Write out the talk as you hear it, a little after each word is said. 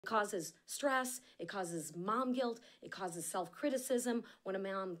It causes stress, it causes mom guilt, it causes self-criticism when a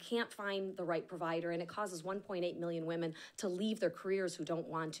mom can't find the right provider, and it causes 1.8 million women to leave their careers who don't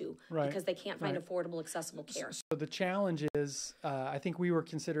want to because they can't find affordable, accessible care. So the challenge is, I think we were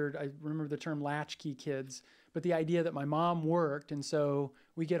considered, I remember the term latchkey kids, but the idea that my mom worked, and so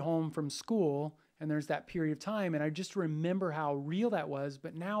we get home from school and there's that period of time, and I just remember how real that was.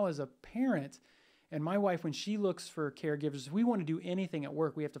 But now as a parent, and my wife, when she looks for caregivers, we want to do anything at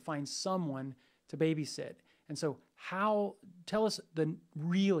work, we have to find someone to babysit. And so tell us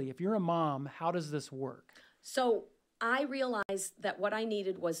really, if you're a mom, how does this work? So I realized that what I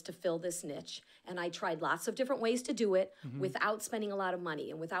needed was to fill this niche, and I tried lots of different ways to do it without spending a lot of money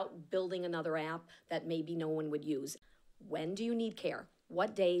and without building another app that maybe no one would use. When do you need care?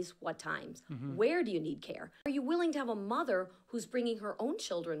 What days, what times? Where do you need care? Are you willing to have a mother who's bringing her own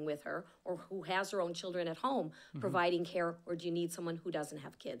children with her or who has her own children at home providing care, or do you need someone who doesn't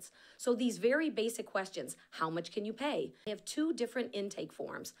have kids? So these very basic questions, how much can you pay? I have two different intake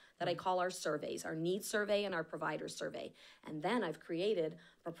forms that I call our surveys, our needs survey and our provider survey. And then I've created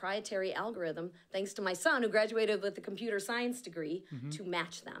a proprietary algorithm, thanks to my son who graduated with a computer science degree, to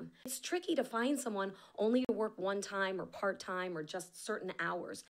match them. It's tricky to find someone only to work one time or part-time or just certain hours.